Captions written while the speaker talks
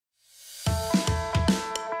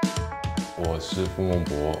我是傅孟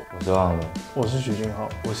博，我是忘了，我是许俊浩，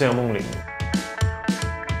我是杨梦玲。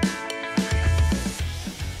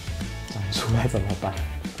长出来怎么办？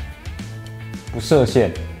不设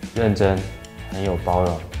限，认真，很有包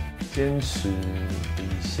容，坚持、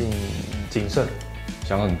理性、谨慎，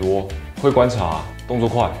想很多，会观察，动作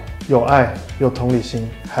快，有爱，有同理心，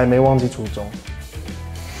还没忘记初衷。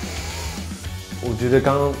我觉得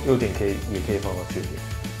刚刚优点也可以放到缺点。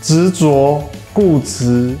执着、固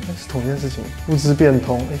执，是同一件事情；不知变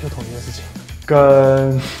通，就同一件事情。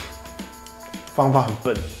跟方法很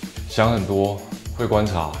笨，想很多，会观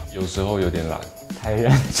察，有时候有点懒，太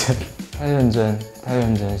认真，太认真，太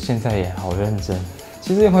认真，现在也好认真。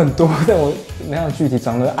其实有很多，但我那样具体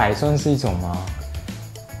长得矮算是一种吗？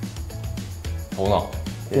头脑、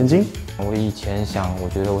眼睛。我以前想，我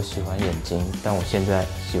觉得我喜欢眼睛，但我现在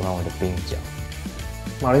喜欢我的鬓角。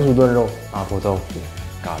马铃薯炖肉、麻婆豆腐、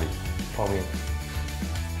咖喱、泡面、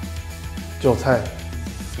韭菜，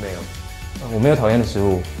没有。我没有讨厌的食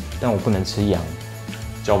物，但我不能吃羊。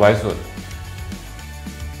茭白笋、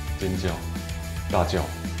尖叫、大叫、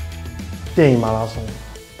电影马拉松、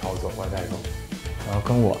逃走、外太空，然后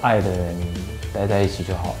跟我爱的人待在一起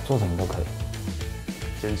就好，做什么都可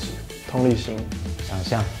以。坚持、同理心、想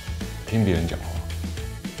象、听别人讲话。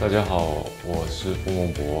大家好，我是傅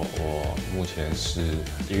孟博，我目前是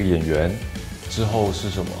一个演员，之后是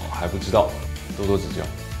什么还不知道，多多指教。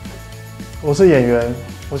我是演员，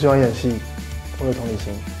我喜欢演戏，我有同理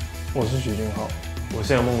心。我是许俊浩，我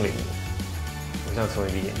是杨梦玲，我想成为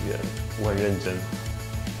一个演员，我很认真。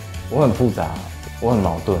我很复杂，我很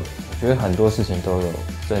矛盾。我觉得很多事情都有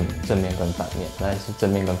正面跟反面，但是正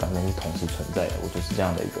面跟反面是同时存在的。我就是这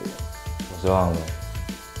样的一个人。我是忘了，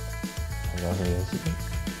很高兴认识你。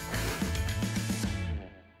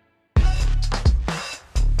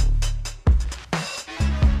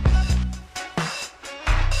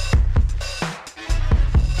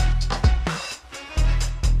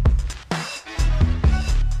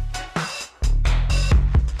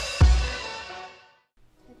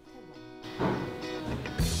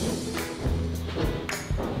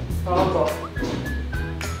好，走。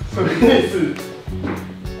什么意思？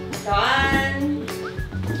早安，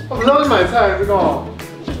我不是要去买菜，这个。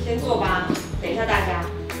先坐吧，等一下大家。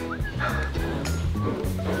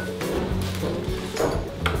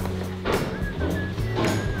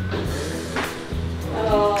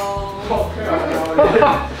Hello。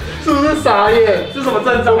是不是傻眼？是什么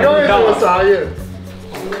阵仗？我刚才怎么傻眼？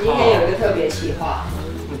我们今天有一个特别企划。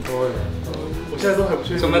很多人。我现在都还不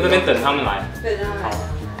确定。我们在这边等他们来。对，让他来。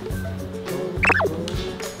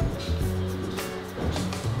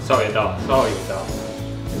少爷到，少爷到。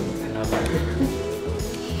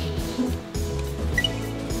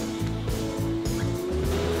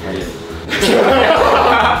开眼。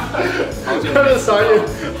他的傻眼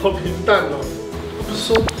好平淡哦。不是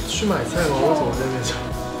说去买菜吗？为什么在那边讲？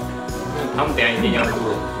他们等一下一定要做，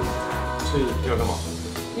所以要干嘛？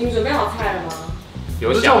你们准备好菜了吗？有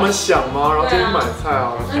不是叫我们想吗？然后就去买菜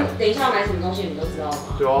啊。那等一下要买什么东西，你们都知道吗？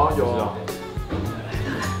有啊有啊。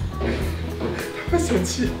他会生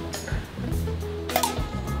气。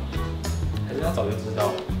还是他早就知道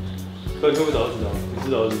了？对，会不会早就知道？你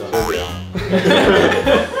知道就知道。对呀。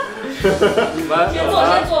先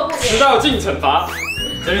做，快点。迟到进惩罚。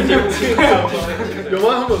真人节目。有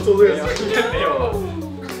吗？他们有做这个事？没有啊。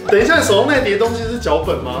等一下，你手上那叠东西是脚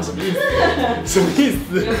本吗？什么意思？什么意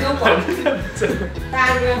思？有没有管？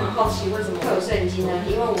大家就会很好奇，为什么会有摄影机呢？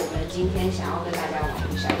因为我们今天想要跟大家玩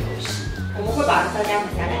一个小游戏，我们会把大家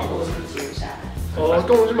很大概的过程记录下来。哦，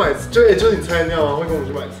跟我们去买，就是你菜鸟啊，会跟我们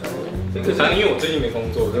去买菜。因为我最近没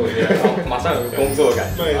工作，所以我觉得马上有个工作的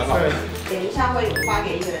感觉。买菜。等一下会花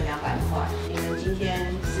给一个人200块，你们今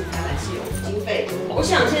天是台南是有经费的。我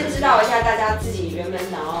想先知道一下大家自己原本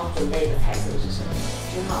想要准备的菜色是什么。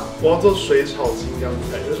很好。我要做水炒青江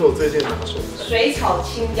菜，这是我最近拿手菜。水炒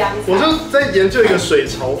青江菜。我就在研究一个水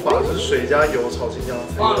炒法，就是水加油炒青江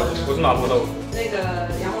菜。我是麻婆豆腐。那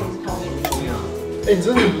个杨梦你是泡面的吗？你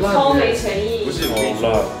真的很烂。超没诚意。不是我跟你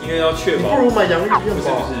说，因为要确保。不如买洋芋片吧。不是，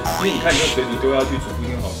因为你看你用水煮丢下去煮不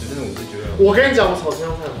一定好吃，但是我是觉得。我跟你讲，我炒青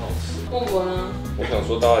江菜很好吃。孟博呢？我想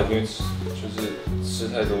说，大家一定会就是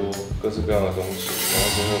吃太多各式各样的东西，然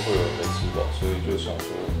后真的会有人没吃饱，所以就想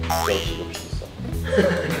说叫几个披萨。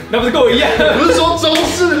那不是跟我一样？不是说中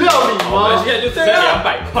式料理吗？现在就只要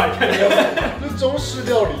200块，看有没有？就是中式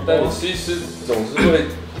料理。但你吃一吃，总是会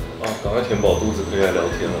赶快填饱肚子，可以来聊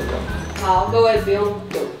天了这样。好，各位不用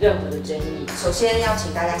有任何的争议。首先要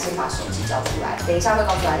请大家先把手机交出来，等一下会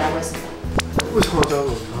告诉大家为什么。为什么交手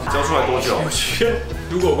机？交出来多久？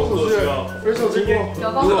如果工作需要，今天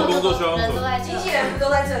有工作需要人都在经纪人都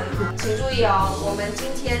在这里，请注意哦，我们今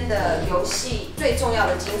天的游戏最重要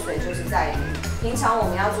的精髓就是在于，平常我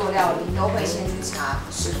们要做料理都会先去查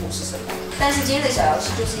食谱是什么，但是今天的小游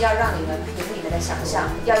戏就是要让你们凭你们的想象，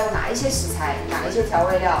要用哪一些食材、哪一些调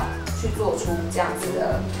味料去做出这样子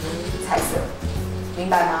的菜色，明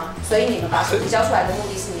白吗？所以你们把手机交出来的目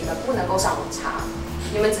的是你们不能够上网查，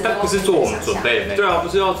你们只能够不是做我们准备的那对啊，不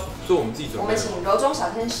是要做我们自己准备。我们请柔中小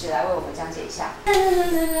天使来为我们讲解一下。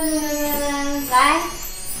来，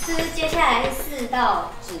接下来是4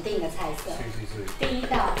道指定的菜色。第1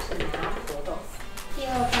道是麻婆豆腐，第2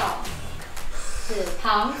道是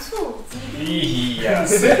糖醋鸡丁，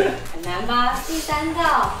很难吧？第3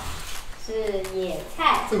道是野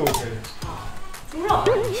菜，这个我可以。好，猪肉。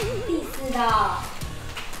第4道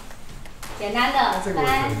简单的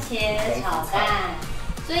番茄炒蛋。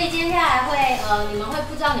所以接下来会你们会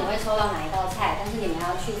不知道你会抽到哪一道菜，但是你们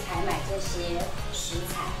要去采买这些食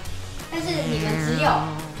材，但是你们只有30秒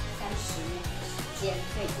的时间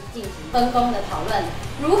可以去进行分工的讨论，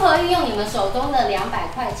如何运用你们手中的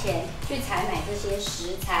200块钱去采买这些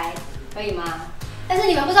食材，可以吗？但是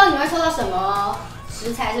你们不知道你们会抽到什么哦，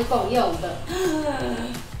食材是共用的，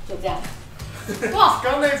就这样。哇！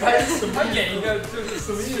刚那拍什么？他演一个就是什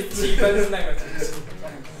么意思？气氛是那个。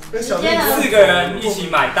 4个人一起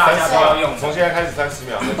买，大家都要用。从现在开始30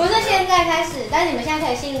秒。不是现在开始，但是你们现在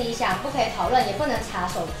可以心里想，不可以讨论，也不能查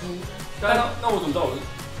手机。那我怎么知道我是？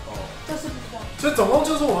哦，就是不知道。所以总共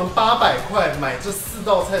就是我们800块买这4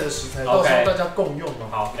道菜的食材，到时候大家共用嘛。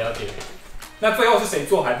好，了解。那最后是谁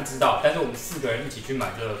做还不知道，但是我们4个人一起去买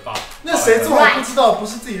这个包。那谁做还不知道，不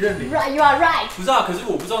是自己认领。Right, you are right。不知道，可是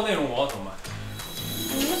我不知道内容，我要怎么买？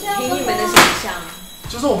凭你们的想象。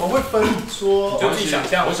 就是我们会分说，就自己想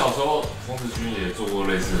象。我小时候风子君也做过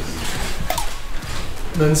类似的事情。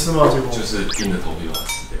能吃吗？结果就是硬着头皮把它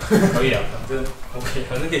吃掉。可以啊，反正 OK，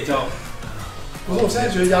 反正可以叫。不是，我现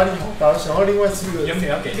在觉得压力好大，想要另外吃个。原本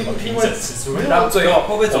要给你们评审吃出来，然后最后会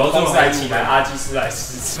不会走到公司来请来阿基师来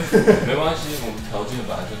试吃？没关系，我们条件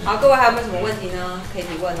本来就。好，各位还有没有什么问题呢？可以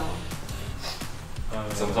提问哦。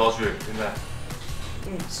什么时候去？现在？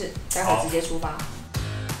是，待会直接出发。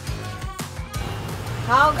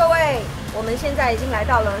 好，各位，我们现在已经来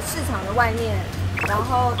到了市场的外面，然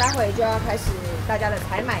后待会就要开始大家的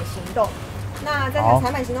采买行动。那在这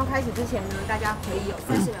采买行动开始之前呢，大家可以有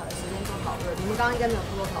30秒的时间做讨论。你们刚刚应该没有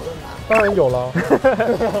多讨论吧？当然有了，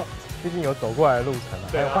毕竟有走过来的路程，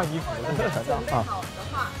还有换衣服的路程。准备好的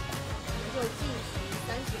话，我们就计时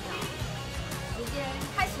30秒，时间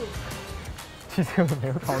开始。其实我没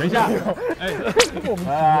有讨论。等一下，我们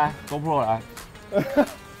来 GoPro 来。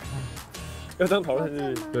要这样讨论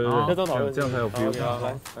是？对，要这样讨论，这样才有 feel。来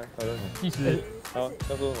讨论。计时。好，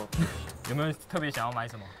要说什么？有没有特别想要买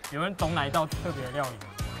什么？有人懂哪一道特别的料理吗？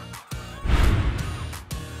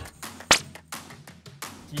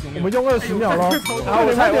我们用20秒咯。好，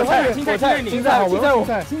我菜，青菜好，我用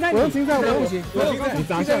青菜，我用青菜，我不行，你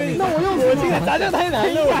炸酱，那我用我青菜炸酱太难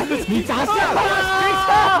了，你炸酱，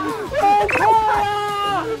好快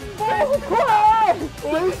啊，好快，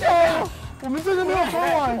危险。 我们这个没有分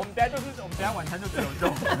完，我们等下晚餐就只有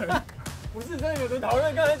肉。不是，真的有人讨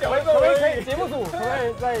论，刚才讲完之后，可以节目组可不可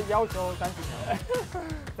以再要求30秒？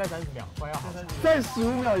再30秒，快要好。再15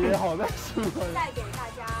秒也好，再15秒。再给大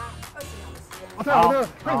家20秒的时间。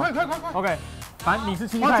快 ！OK， 反正你是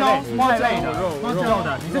青菜类的肉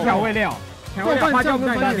的，你是调味料。 调味料花椒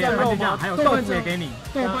在那边，番茄酱，还有豆腐也给你，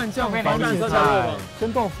豆瓣酱、番茄菜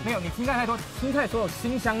跟豆腐。没有，你青菜太多，青菜所有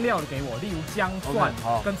辛香料的给我，例如姜、蒜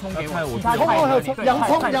跟葱给我，其他菜还有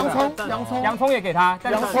洋葱也给他，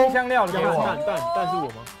但是辛香料的给我。蛋是我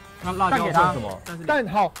吗？那辣椒算什么？蛋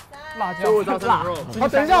好，辣椒。所以我叫三种肉。好，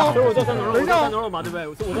等一下哦，所以我叫三种肉，等一下三种肉嘛，对不对？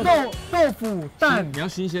豆腐蛋，你要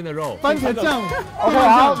新鲜的肉。番茄酱 ，OK，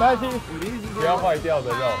 好，没问题。不要坏掉的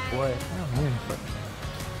肉，不会。面粉。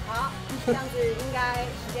好。 这样子应该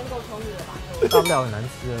时间够充裕了吧？大不了很难吃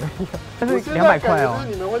而已，但是200块哦。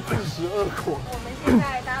你们会自食恶果。我们现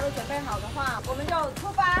在大家都准备好的话，我们就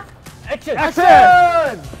出发。Action！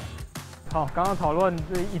 好，刚刚讨论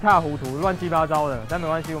是一塌糊涂、乱七八糟的，但没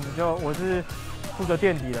关系，我是负责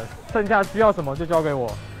垫底的，剩下需要什么就交给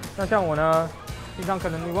我。那像我呢，平常可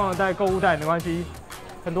能你忘了带购物袋，没关系，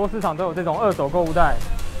很多市场都有这种2手购物袋，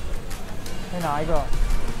可以拿一个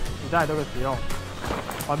，5袋都可以使用。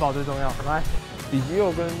 环保最重要，来，里脊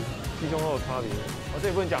肉跟鸡胸肉有差别，我这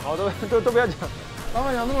也不能讲，好，都不要讲。老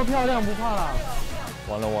板娘那么漂亮，不怕啦。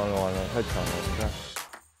完了，太强了，你看。